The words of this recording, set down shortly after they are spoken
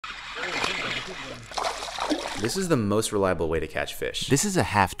This is the most reliable way to catch fish. This is a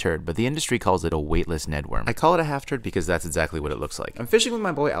half turd, but the industry calls it a weightless Ned worm. I call it a half turd because that's exactly what it looks like. I'm fishing with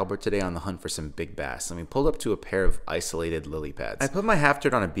my boy Albert today on the hunt for some big bass, and we pulled up to a pair of isolated lily pads. I put my half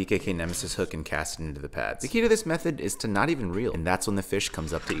turd on a BKK Nemesis hook and cast it into the pads. The key to this method is to not even reel, and that's when the fish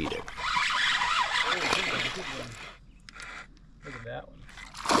comes up to eat it. Look at that one.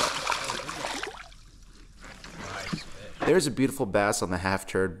 There's a beautiful bass on the half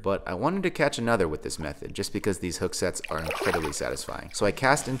turd, but I wanted to catch another with this method just because these hook sets are incredibly satisfying. So I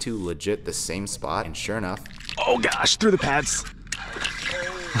cast into legit the same spot, and sure enough, oh gosh, through the pads.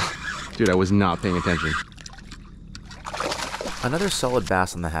 Dude, I was not paying attention. another solid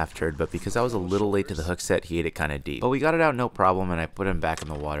bass on the half turd, but because I was a little late to the hook set, he ate it kind of deep. But we got it out no problem, and I put him back in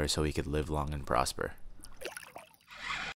the water so he could live long and prosper.